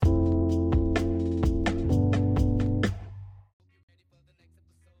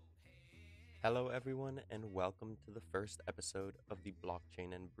Hello, everyone, and welcome to the first episode of the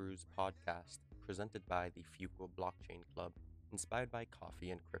Blockchain and Brews podcast, presented by the Fuqua Blockchain Club, inspired by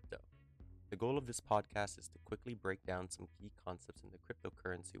coffee and crypto. The goal of this podcast is to quickly break down some key concepts in the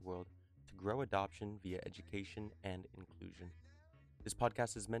cryptocurrency world to grow adoption via education and inclusion. This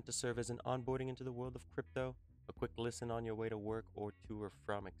podcast is meant to serve as an onboarding into the world of crypto, a quick listen on your way to work or to or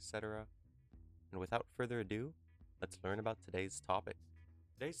from, etc. And without further ado, let's learn about today's topic.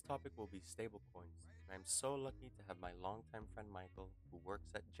 Today's topic will be stablecoins, and I'm so lucky to have my longtime friend Michael, who works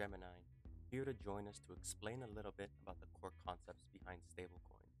at Gemini, here to join us to explain a little bit about the core concepts behind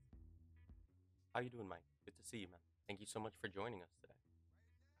stablecoins. How you doing, Mike? Good to see you, man. Thank you so much for joining us today.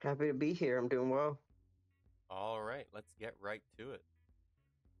 Happy to be here. I'm doing well. All right, let's get right to it.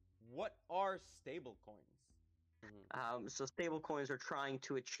 What are stablecoins? So stablecoins are trying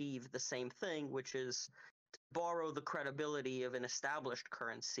to achieve the same thing, which is to borrow the credibility of an established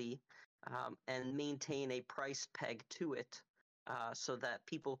currency and maintain a price peg to it so that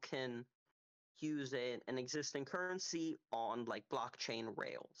people can use an existing currency on like blockchain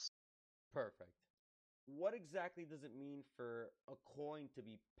rails. Perfect. What exactly does it mean for a coin to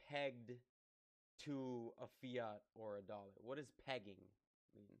be pegged to a fiat or a dollar? What does pegging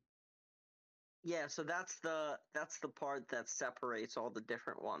mean? Yeah, so that's the part that separates all the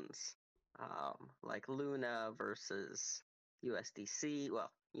different ones, like Luna versus USDC.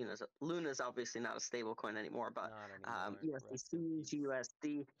 Well, Luna's obviously not a stable coin anymore, but Not anymore. Rest in USDC, peace.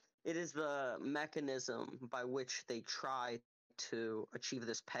 GUSD. It is the mechanism by which they try to achieve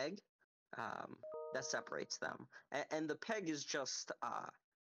this peg um, that separates them, and the peg is just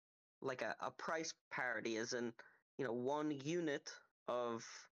like a price parity, as in 1 unit of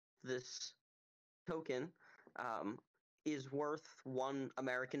this token um, is worth $1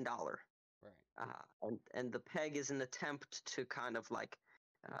 American. Right. And the peg is an attempt to kind of like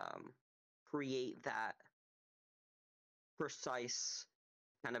um, create that precise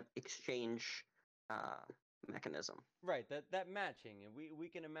kind of exchange uh, mechanism. Right, that matching. And we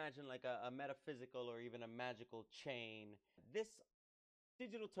can imagine like a metaphysical or even a magical chain. This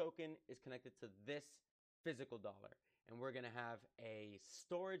digital token is connected to this physical dollar. And we're going to have a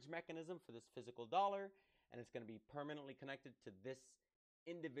storage mechanism for this physical dollar. And it's going to be permanently connected to this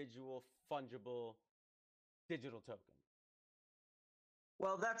individual fungible digital token.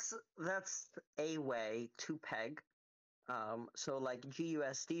 Well, that's a way to peg. So like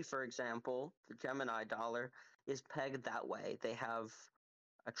GUSD, for example, the Gemini dollar is pegged that way. They have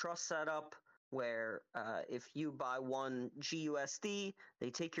a trust setup where if you buy one GUSD, they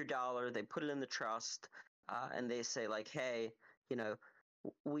take your dollar, they put it in the trust, and they say like, hey,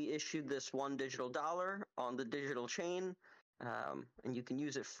 we issued this one digital dollar on the digital chain, and you can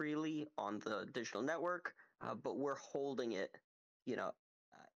use it freely on the digital network, but we're holding it,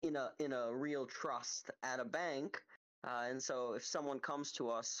 in a real trust at a bank. And so if someone comes to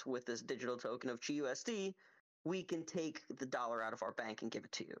us with this digital token of GUSD, we can take the dollar out of our bank and give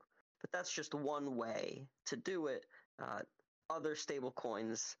it to you. But that's just one way to do it. Other stable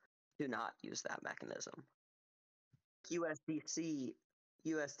coins do not use that mechanism. USDC,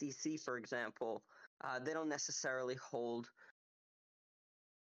 for example, they don't necessarily hold.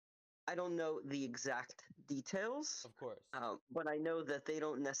 I don't know the exact details, Of course. but I know that they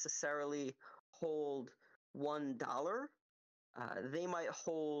don't necessarily hold $1. They might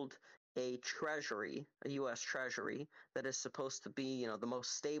hold a treasury, a U.S. treasury that is supposed to be, the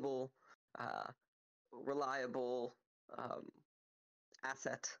most stable, uh, reliable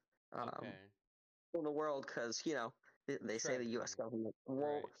asset Okay. in the world, because they say the U.S. Treasury. government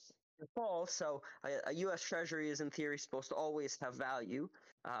won't Right. fall. So a U.S. treasury is in theory supposed to always have value.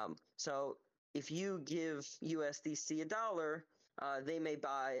 So if you give USDC a dollar, they may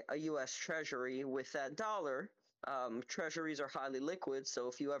buy a U.S. treasury with that dollar. Treasuries are highly liquid, so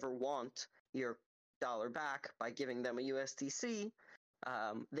if you ever want your dollar back by giving them a USDC,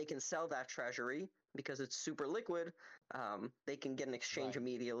 they can sell that treasury because it's super liquid. They can get an exchange Right.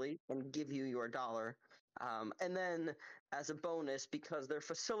 immediately and give you your dollar. And then, as a bonus, because they're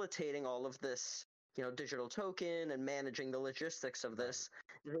facilitating all of this, digital token and managing the logistics of Right. this,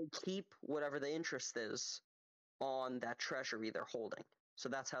 they keep whatever the interest is on that treasury they're holding. So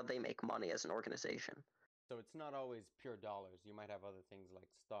that's how they make money as an organization. So it's not always pure dollars. You might have other things like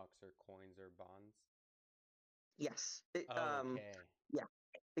stocks or coins or bonds. Yes. Okay. Yeah,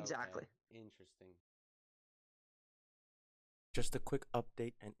 Okay. exactly. Interesting. Just a quick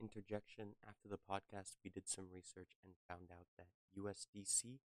update and interjection. After the podcast, we did some research and found out that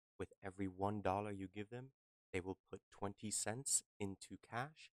USDC, with every $1 you give them, they will put 20 cents into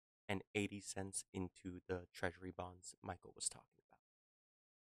cash and 80 cents into the treasury bonds Michael was talking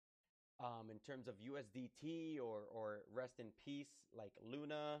in terms of USDT or rest in peace, like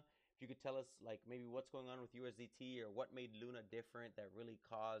Luna. If you could tell us like maybe what's going on with USDT or what made Luna different that really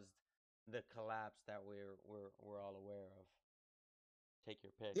caused the collapse that we're all aware of. Take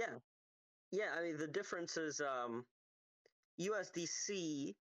your pick. Yeah, yeah. I mean, the difference is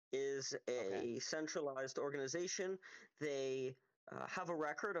USDC is Okay. a centralized organization. They have a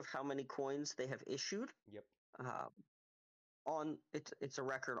record of how many coins they have issued. Yep. Uh, it's a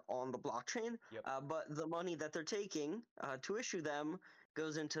record on the blockchain, Yep. but the money that they're taking to issue them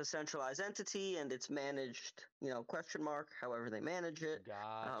goes into a centralized entity, and it's managed, question mark, however they manage it.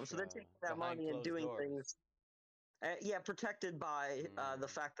 So they're Gotcha. taking that Behind money and closed doing doors. things, yeah, protected by the Mm,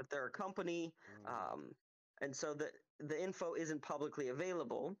 fact that they're a company, mm, um, and so the info isn't publicly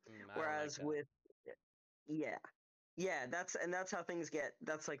available. I don't like Whereas that. with, yeah, yeah, that's how things get.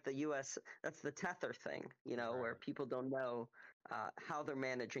 That's like the U.S. That's the tether thing, where Right. people don't know how they're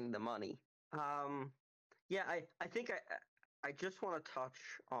managing the money. Um, yeah, I think I just want to touch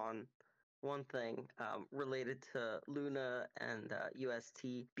on one thing related to Luna and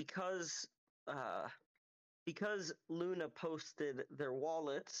UST uh, because Luna posted their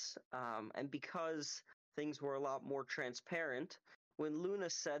wallets, and because things were a lot more transparent. When Luna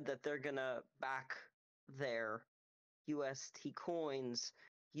said that they're gonna back their UST coins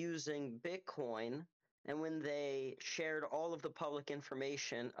using Bitcoin. And when they shared all of the public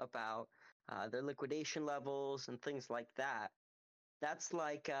information about their liquidation levels and things like that, that's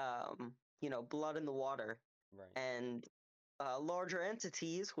like, blood in the water. Right. And larger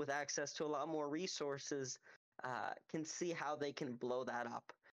entities with access to a lot more resources can see how they can blow that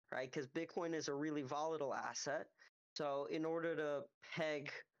up, right? Because Bitcoin is a really volatile asset. So, in order to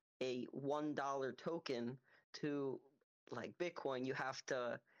peg a $1 token to like Bitcoin, you have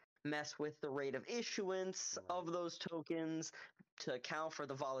to mess with the rate of issuance Right. of those tokens to account for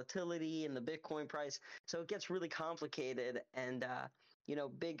the volatility in the Bitcoin price. So it gets really complicated, and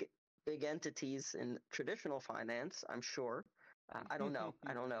big entities in traditional finance, I'm sure. I don't know.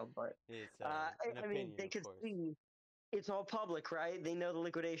 I don't know, but It's an I mean, opinion, they of could course. see it's all public, right? They know the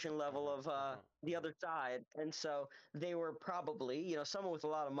liquidation Uh level huh. of Uh huh. Uh the huh. other side, and so they were probably, someone with a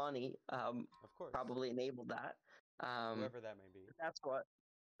lot of money, Of course. probably enabled that. Whoever that may be. That's what.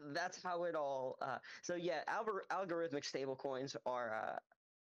 That's how it all. So yeah, algorithmic stablecoins are,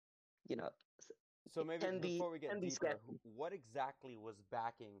 you know, So maybe can be before we get deeper, sketchy. what exactly was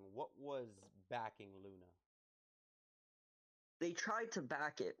backing? What was backing Luna? They tried to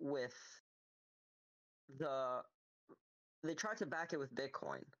back it with the they tried to back it with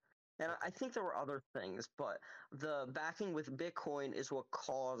Bitcoin. And I Okay, think there were other things, but the backing with Bitcoin is what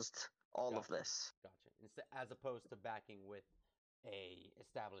caused all of gotcha, this. gotcha. Instead, as opposed to backing with a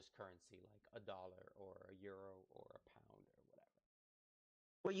established currency like a dollar or a euro or a pound or whatever.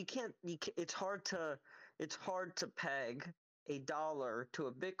 Well, it's hard to peg a dollar to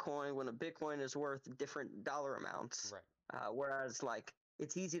a Bitcoin when a Bitcoin is worth different dollar amounts. Right, Whereas, like,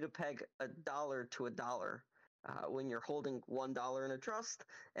 it's easy to peg a dollar to a dollar when you're holding $1 in a trust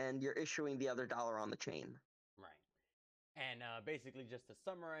and you're issuing the other dollar on the chain. right. And basically, just to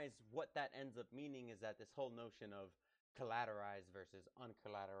summarize, what that ends up meaning is that this whole notion of collateralized versus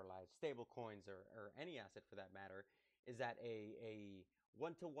uncollateralized stable coins or any asset for that matter is that a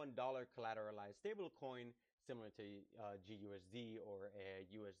 $1 to $1 collateralized stable coin similar to GUSD or a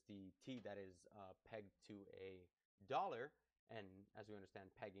USDT that is pegged to a dollar. And as we understand,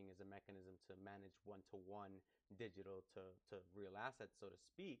 pegging is a mechanism to manage one-to-one digital to real assets, so to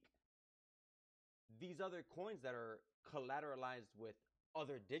speak. These other coins that are collateralized with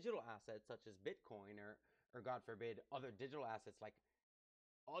other digital assets such as Bitcoin or God forbid other digital assets like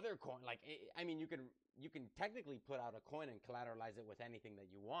other coin like I mean you can technically put out a coin and collateralize it with anything that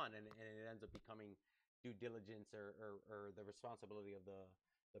you want and it ends up becoming due diligence or the responsibility of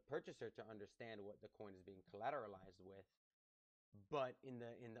the purchaser to understand what the coin is being collateralized with. But in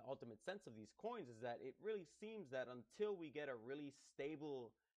the ultimate sense of these coins is that it really seems that until we get a really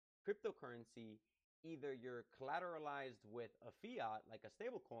stable cryptocurrency, either you're collateralized with a fiat like a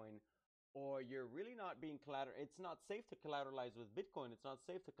stable coin, or you're really not being collateral. It's not safe to collateralize with Bitcoin. It's not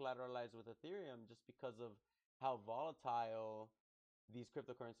safe to collateralize with Ethereum just because of how volatile these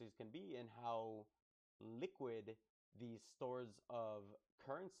cryptocurrencies can be and how liquid these stores of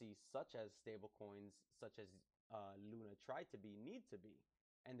currency, such as stablecoins, such as Luna, try to be, need to be.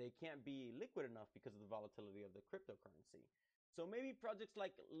 And they can't be liquid enough because of the volatility of the cryptocurrency. So maybe projects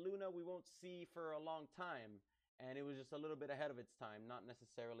like Luna we won't see for a long time. And it was just a little bit ahead of its time, not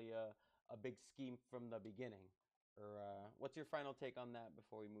necessarily a big scheme from the beginning. Or what's your final take on that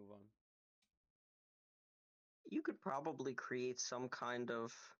before we move on? You could probably create some kind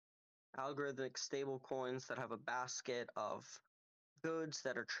of algorithmic stable coins that have a basket of goods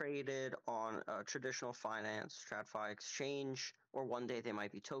that are traded on traditional finance, TradFi exchange, or one day they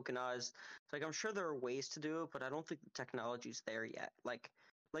might be tokenized. So, like, I'm sure there are ways to do it, but I don't think the technology's there yet. Like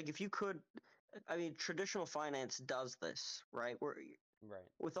if you could, I mean, traditional finance does this, right? Right.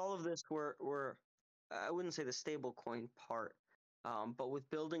 With all of this, we're I wouldn't say the stable coin part, but with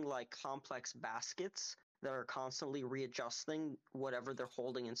building like complex baskets that are constantly readjusting whatever they're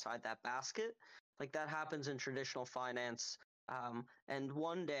holding inside that basket, like that happens in traditional finance. And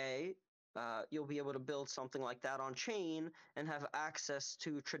one day, you'll be able to build something like that on chain and have access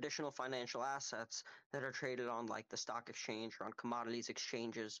to traditional financial assets that are traded on like the stock exchange or on commodities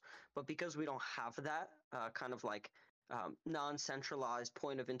exchanges. But because we don't have that kind of like non-centralized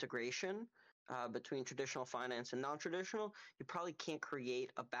point of integration between traditional finance and non-traditional, you probably can't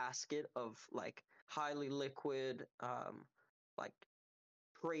create a basket of like highly liquid, like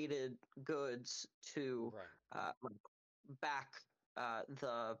traded goods to Right. like back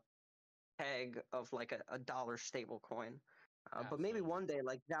the peg of like a dollar stable coin. But maybe Absolutely. one day,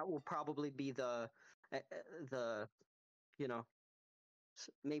 like that will probably be the you know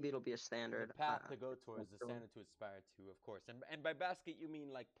maybe it'll be a The standard. path to go Not towards, the sure. standard to aspire to, of course. And by basket you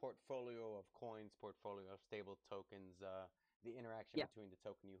mean like portfolio of coins, portfolio of stable tokens, the interaction Yeah. between the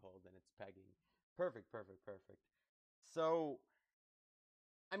token you hold and its pegging. Perfect, perfect, perfect. So,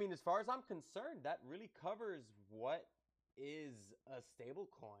 I mean, as far as I'm concerned, that really covers what is a stable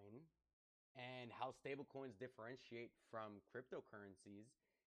coin and how stable coins differentiate from cryptocurrencies.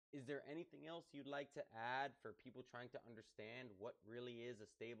 Is there anything else you'd like to add for people trying to understand what really is a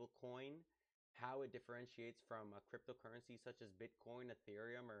stable coin, how it differentiates from a cryptocurrency such as Bitcoin,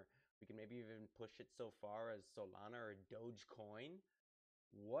 Ethereum, or we can maybe even push it so far as Solana or Dogecoin?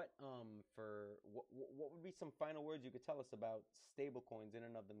 What would be some final words you could tell us about stable coins in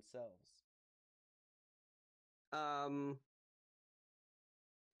and of themselves? Um,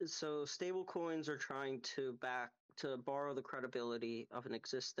 so stable coins are trying to borrow the credibility of an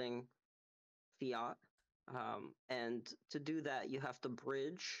existing fiat. And to do that, you have to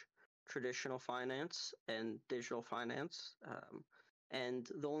bridge traditional finance and digital finance. And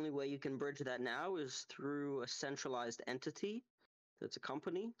the only way you can bridge that now is through a centralized entity that's a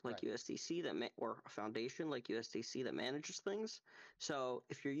company like Right. USDC or a foundation like USDC that manages things. So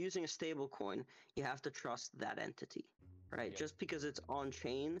if you're using a stable coin, you have to trust that entity, right? Yep. Just because it's on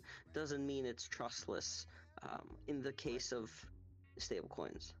chain doesn't mean it's trustless in the Right. case of stable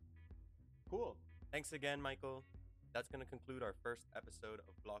coins. Cool. Thanks again, Michael. That's going to conclude our first episode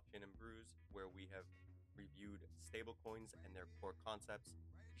of Blockchain and Brews, where we have reviewed stablecoins and their core concepts.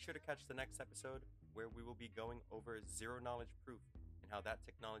 Be sure to catch the next episode, where we will be going over zero knowledge proof and how that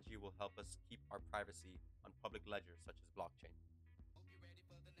technology will help us keep our privacy on public ledgers such as blockchain.